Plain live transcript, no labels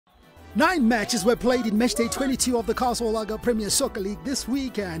9 matches were played in Matchday 22 of the Castle Lager Premier Soccer League this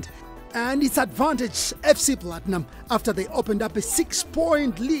weekend, and it's advantage FC Platinum after they opened up a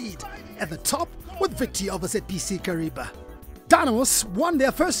 6-point lead at the top with victory over ZPC Kariba. Dynamos won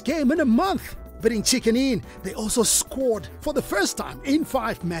their first game in a month, beating Chicken Inn. They also scored for the first time in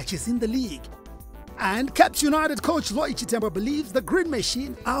 5 matches in the league. And Caps United coach Lloyd Chitemba believes the Green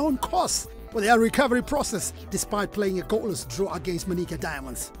Machine are on course for their recovery process despite playing a goalless draw against Manica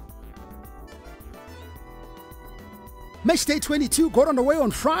Diamonds. Matchday 22 got underway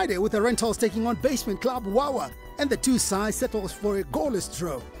on Friday with the Rentals taking on basement club Wawa, and the two sides settled for a goalless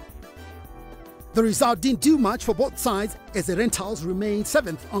draw. The result didn't do much for both sides as the Rentals remained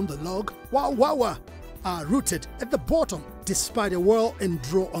 7th on the log, while Wawa are rooted at the bottom despite a whirl-and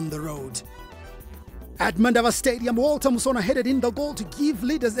draw on the road. At Mandava Stadium, Walter Musona headed in the goal to give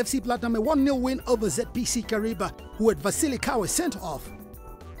leaders FC Platinum a 1-0 win over ZPC Kariba, who had Vasily Kawe sent off.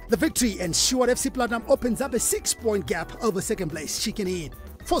 The victory ensured FC Platinum opens up a 6-point gap over second place Chicken Inn.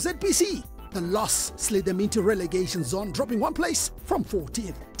 For ZPC, the loss slid them into relegation zone, dropping 1 place from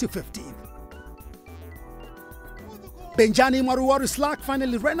 14th to 15th. Benjani Maruwaru's luck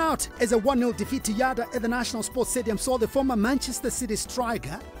finally ran out as a 1-0 defeat to Yada at the National Sports Stadium saw the former Manchester City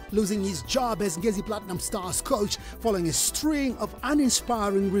striker losing his job as Ngezi Platinum Stars coach following a string of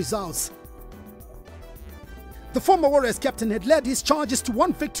uninspiring results. The former Warriors captain had led his charges to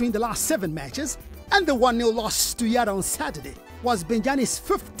 1 victory in the last 7 matches, and the 1-0 loss to Yada on Saturday was Benjani's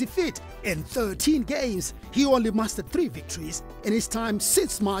 5th defeat in 13 games. He only mastered 3 victories in his time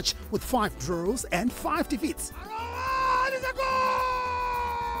since March with 5 draws and 5 defeats.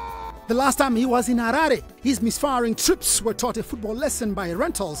 The last time he was in Harare, his misfiring trips were taught a football lesson by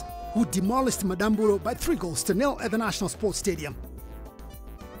Rentals, who demolished Madamburo by 3-0 at the National Sports Stadium.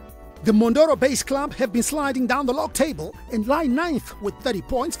 The Mondoro-based club have been sliding down the log table and lie 9th with 30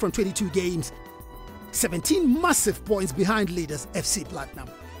 points from 22 games, 17 massive points behind leaders FC Platinum.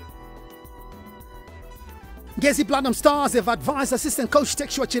 Ngezi Platinum Stars have advised assistant coach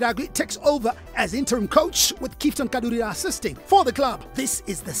Tekshua Chiragwi takes over as interim coach with Kifton Kadurira assisting. For the club, this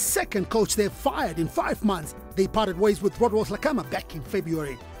is the 2nd coach they've fired in 5 months. They parted ways with Rodwell Lakama back in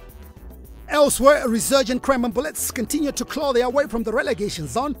February. Elsewhere, resurgent Cranbourne Bullets continue to claw their way from the relegation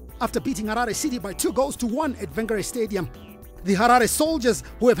zone after beating Harare City by 2-1 at Vengere Stadium. The Harare Soldiers,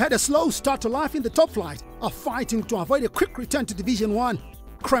 who have had a slow start to life in the top flight, are fighting to avoid a quick return to Division 1.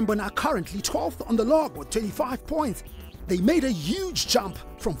 Cranbourne are currently 12th on the log with 25 points. They made a huge jump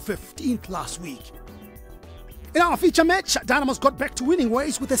from 15th last week. In our feature match, Dynamos got back to winning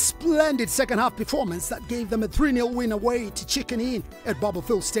ways with a splendid second-half performance that gave them a 3-0 win away to Chicken Inn at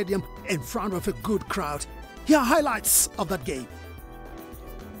Bubblefield Stadium in front of a good crowd. Here are highlights of that game.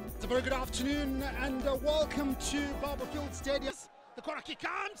 It's a very good afternoon and welcome to Bubblefield Stadium. The corner kick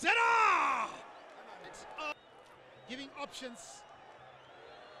comes, it's giving options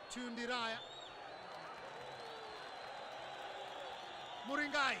to Ndiraya.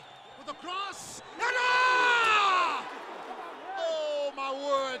 Muringai with a cross. Oh my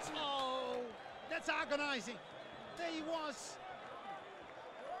word! Oh, that's agonizing. There he was.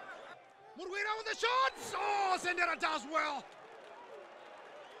 Murwira with the shots. Oh, Sendera does well.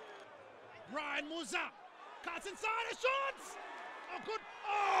 Brian Musa cuts inside the shots. Oh, good.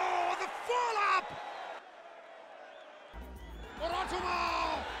 Oh, the fall up.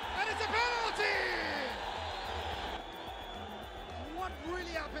 Orotomo, and it's a penalty. What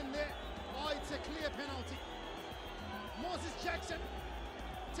really happened there? Oh, it's a clear penalty. Moses Jackson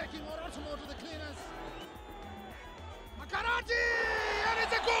taking Orotomo to the cleaners. Makarati, and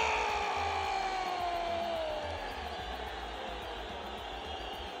it's a goal!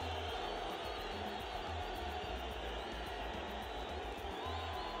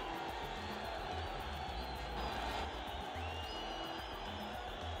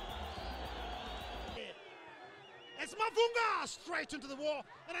 It's Mavunga straight into the wall,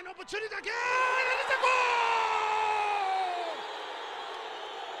 and an opportunity again, and it's a goal!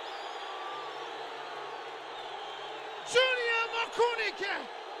 Junior Makunike!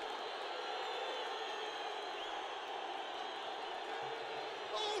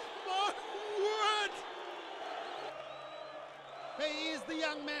 Oh my word! He is the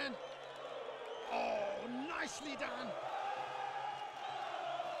young man. Oh, nicely done.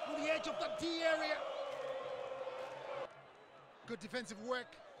 On the edge of the D area. Good defensive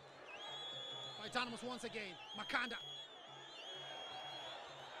work by Dynamos once again. Makanda.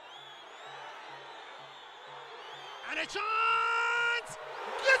 And a chance!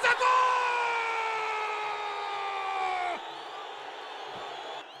 Gets a goal!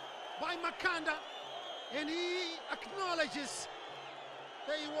 By Makanda. And he acknowledges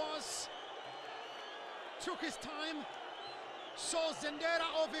There he was. Took his time. Saw Zendera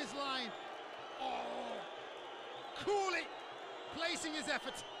off his line. Oh, coolly placing his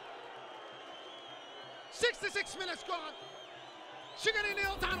effort. 66 minutes gone. Shigani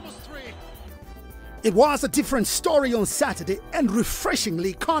nil, Dynamos 3. It was a different story on Saturday and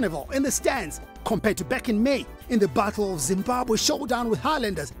refreshingly carnival in the stands compared to back in May in the Battle of Zimbabwe showdown with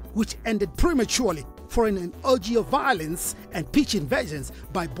Highlanders, which ended prematurely following an orgy of violence and pitch invasions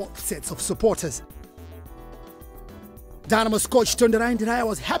by both sets of supporters. Dynamo's coach Tonderai Ndiraya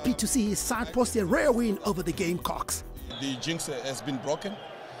was happy to see his side post a rare win over the Gamecocks. The jinx has been broken.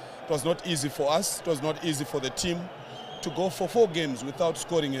 It was not easy for us. It was not easy for the team to go for 4 games without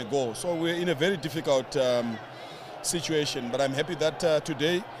scoring a goal. So we're in a very difficult situation. But I'm happy that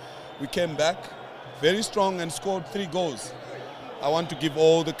today we came back very strong and scored 3 goals. I want to give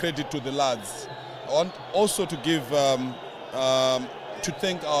all the credit to the lads. I want also to give to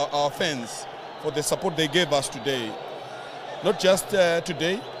thank our fans for the support they gave us today. Not just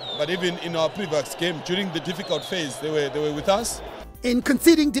today, but even in our previous game during the difficult phase, they were with us. In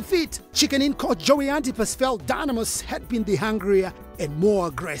conceding defeat, Chicken Inn coach Joey Antipas felt Dynamos had been the hungrier and more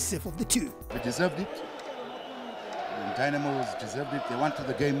aggressive of the two. They deserved it. And Dynamos deserved it. They wanted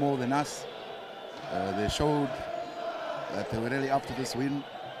the game more than us. They showed that they were really up to this win,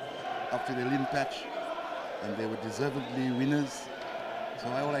 up to the lean patch, and they were deservedly winners. So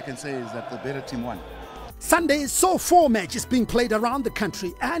all I can say is that the better team won. Sunday saw 4 matches being played around the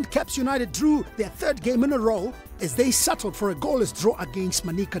country, and Caps United drew their 3rd game in a row as they settled for a goalless draw against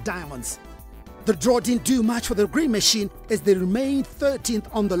Manica Diamonds. The draw didn't do much for the Green Machine as they remained 13th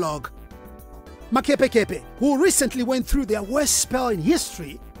on the log. Makepekepe, who recently went through their worst spell in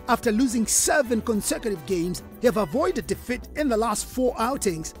history after losing 7 consecutive games, have avoided defeat in the last 4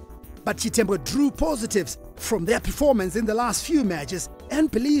 outings. But Chitembo drew positives from their performance in the last few matches and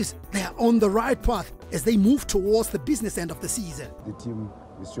believes they are on the right path as they move towards the business end of the season. The team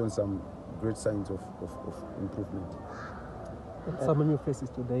is showing some great signs of improvement. Some new faces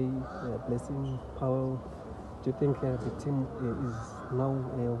today, Blessing, Powell. Do you think the team is now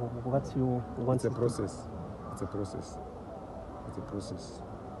what you want? It's a process. It's a process. It's a process.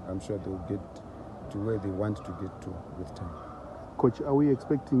 I'm sure they'll get to where they want to get to with time. Coach, are we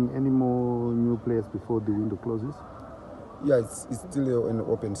expecting any more new players before the window closes? Yeah, it's still an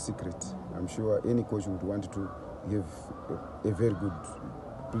open secret. I'm sure any coach would want to give a very good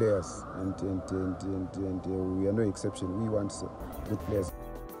players, and we are no exception. We want good players.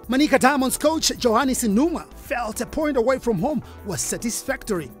 Manica Diamonds coach Johannes Numa felt a point away from home was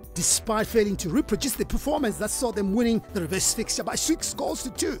satisfactory, despite failing to reproduce the performance that saw them winning the reverse fixture by 6 goals to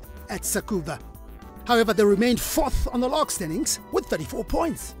 2 at Sakuva. However, they remained 4th on the log standings with 34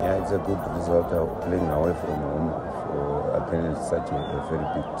 points. Yeah, it's a good result playing away from home for against such a very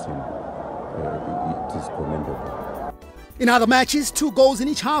big team. It is commendable. In other matches, 2 goals in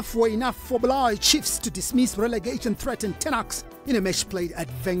each half were enough for Bulawayo Chiefs to dismiss relegation-threatened Tenax in a match played at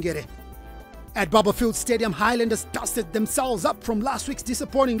Vengere. At Barberfield Stadium, Highlanders dusted themselves up from last week's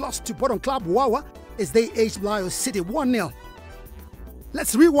disappointing loss to bottom club Wawa as they edged Bulawayo City 1-0.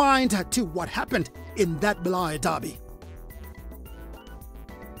 Let's rewind to what happened in that Bulawayo derby.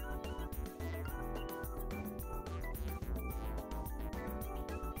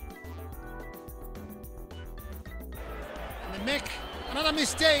 And they make another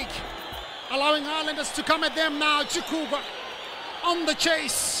mistake, allowing Islanders to come at them now. Chikuba on the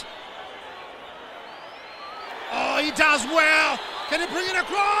chase. Oh, he does well. Can he bring it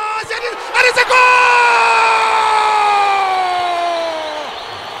across? And it's a goal!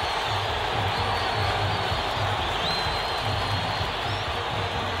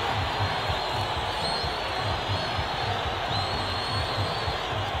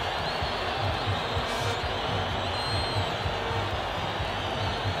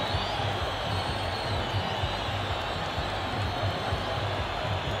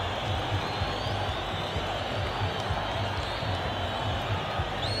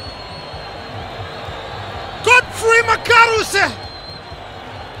 Free Makaruse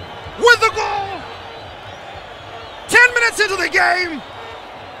with the goal. 10 minutes into the game,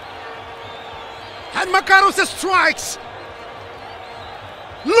 and Makaruse strikes.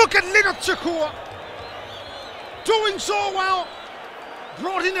 Look at Linot Chakua doing so well.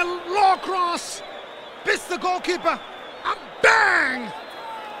 Brought in a low cross, bits the goalkeeper, and bang!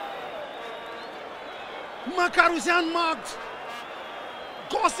 Makaruse unmarked,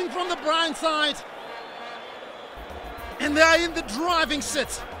 crossing from the blind side. And they are in the driving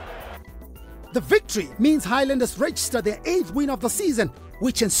seat. The victory means Highlanders register their 8th win of the season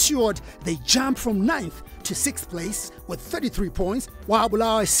which ensured they jumped from 9th to 6th place with 33 points, while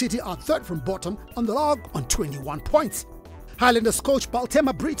Bulawayo City are 3rd from bottom on the log on 21 points. Highlanders coach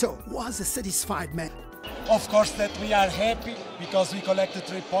Baltema Brito was a satisfied man. Of course that we are happy because we collected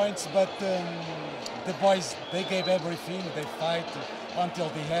 3 points, but the boys, they gave everything, they fight until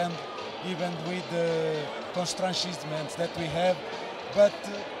the end, even with the constrangiments that we have. But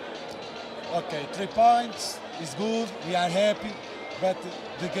okay, 3 points is good, we are happy, but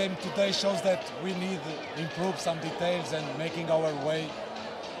the game today shows that we need to improve some details and making our way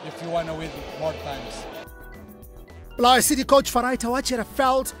if you want to win more times. Bulawayo City coach Farai Tawachera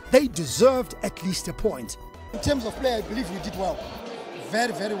felt they deserved at least a point. In terms of play, I believe we did well.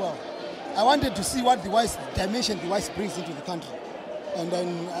 Very, very well. I wanted to see what the Wise dimension the Wise brings into the country. And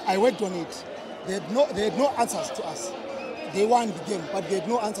then I worked on it. They had no answers to us. They won the game, but they had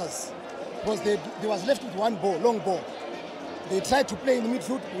no answers. Because they was left with one ball, long ball. They tried to play in the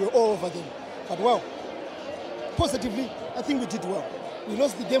midfield, we were all over them. But well, positively, I think we did well. We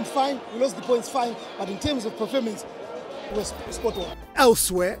lost the game fine, we lost the points fine, but in terms of performance, it was spot on.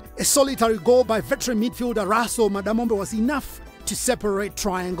 Elsewhere, a solitary goal by veteran midfielder Raso Madamombe was enough to separate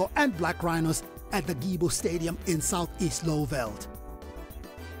Triangle and Black Rhinos at the Gibo Stadium in southeast Lowveld.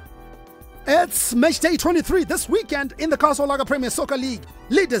 It's Matchday 23 this weekend in the Castle Premier Soccer League.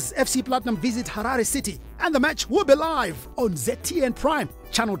 Leaders FC Platinum visit Harare City, and the match will be live on ZTN Prime,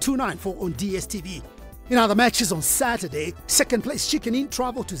 channel 294 on DSTV. In other matches on Saturday, second place Chicken Inn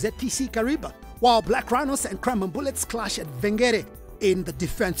travel to ZPC Kariba, while Black Rhinos and Cram Bullets clash at Vengere in the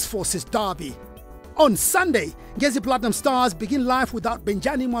Defence Forces derby. On Sunday, Ngezi Platinum Stars begin life without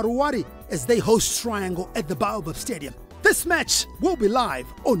Benjani Maruwari as they host Triangle at the Baobab Stadium. This match will be live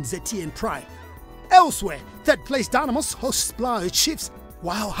on ZTN Prime. Elsewhere, third place Dynamos hosts Bulawayo Chiefs,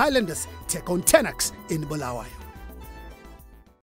 while Highlanders take on Tenax in Bulawayo.